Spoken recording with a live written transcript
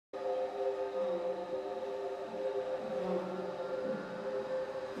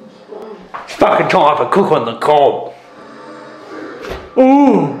It's fucking time for Cook on the Cob.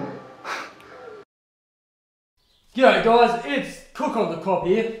 Ooh! G'day guys, it's Cook on the Cob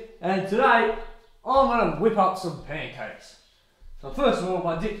here, and today I'm gonna whip up some pancakes. So first of all,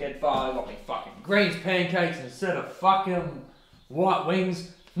 my dickhead father got me fucking greens pancakes instead of fucking white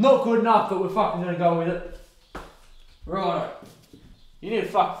wings. Not good enough, but we're fucking gonna go with it. Right. You need to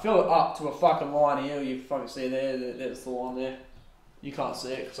fucking fill it up to a fucking line here. You fucking see there's the line there. You can't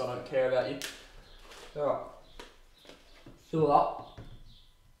see it because I don't care about you. Alright. Fill it up.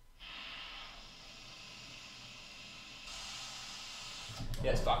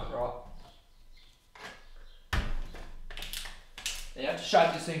 Yeah, it's fucking right. You have to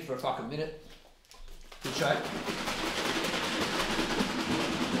shake this thing for a fucking minute. Good shake.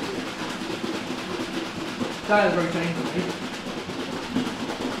 Daily routine for me.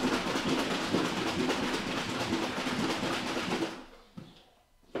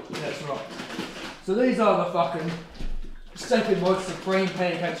 That's right. So these are the fucking second most supreme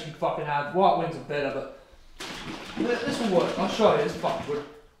pancakes you can fucking have. White wings are better, but this will work. I'll show you. It's fucking good.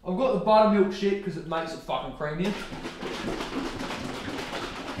 I've got the buttermilk shit because it makes it fucking creamier.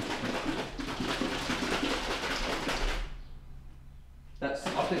 That's,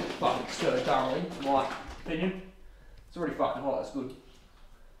 I think, fucking stirred thoroughly, in my opinion. It's already fucking hot. That's good.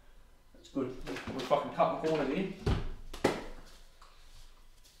 That's good. We're fucking cutting corners here.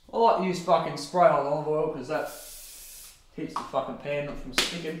 I like to use fucking spray on olive oil because that keeps the fucking pan from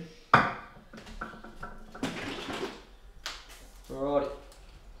sticking. Alrighty.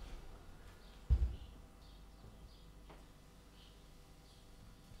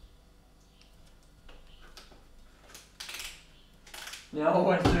 Now I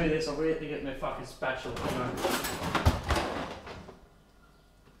always do this, I forget to get my fucking spatula.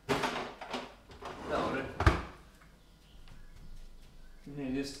 That'll do. And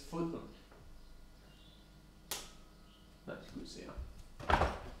then just flip them. That's good sound.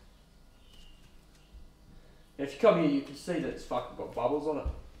 If you come here, you can see that it's fucking got bubbles on it.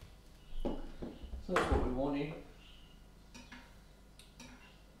 So that's what we want here.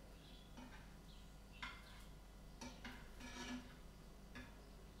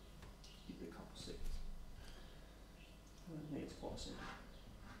 Give it a couple of seconds. It needs spicing.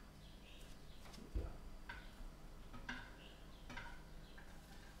 There we go.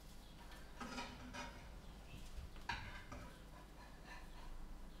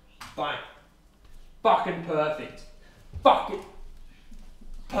 Bang. Fucking perfect. Fucking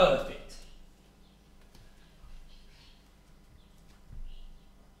perfect.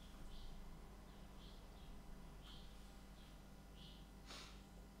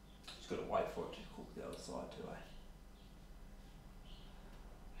 Just gotta wait for it to cook the other side too,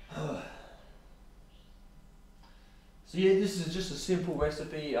 eh? So yeah, this is just a simple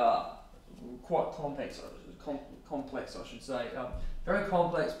recipe, quite complex I should say. Very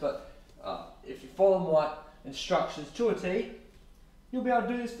complex, but if you follow my instructions to a T, you'll be able to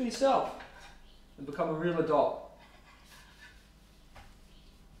do this for yourself and become a real adult.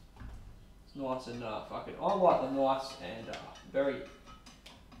 It's nice and fucking, I like them nice and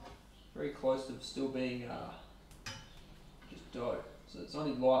very close to still being just dough. So it's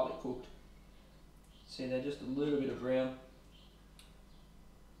only lightly cooked. See there, just a little bit of brown.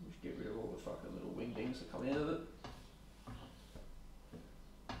 Just get rid of all the fucking little wingdings that come out of it.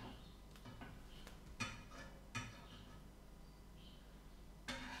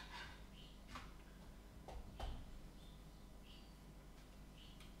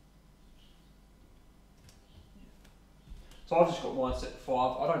 So I've just got mine set to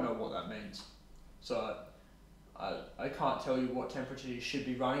 5. I don't know what that means. So I can't tell you what temperature you should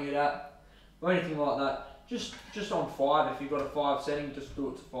be running it at or anything like that. Just on 5. If you've got a 5 setting, just do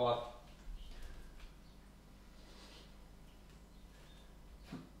it to 5.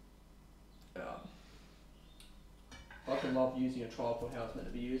 I can love using a tripod how it's meant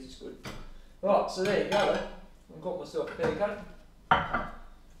to be used. It's good. Right, so there you go. I've got myself a pancake. How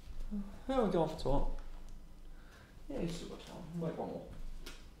are we going for time? Yeah, you've still got time. Make one more.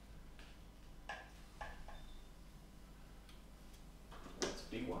 That's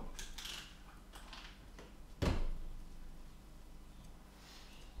a big one.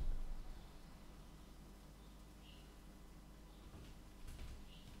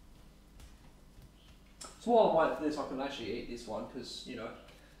 So while I'm waiting for this, I can actually eat this one because, you know,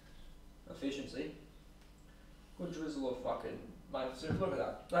 efficiency. Good drizzle of fucking maple syrup. Look at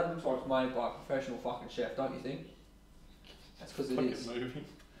that. That looks like it's made by a professional fucking chef, don't you think? That's because it is. Moving.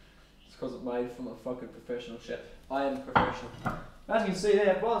 It's because it's made from a fucking professional chef. I am professional. As you can see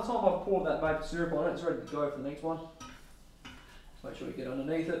there, by the time I've poured that maple syrup on it, it's ready to go for the next one. Just make sure you get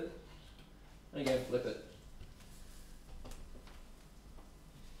underneath it. And again, flip it.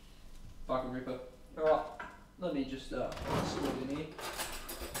 Fucking ripper. Alright, let me just scoop it in here.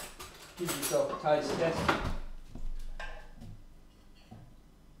 Give yourself a taste test.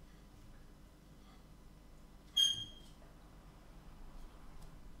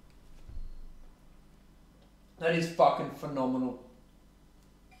 That is fucking phenomenal.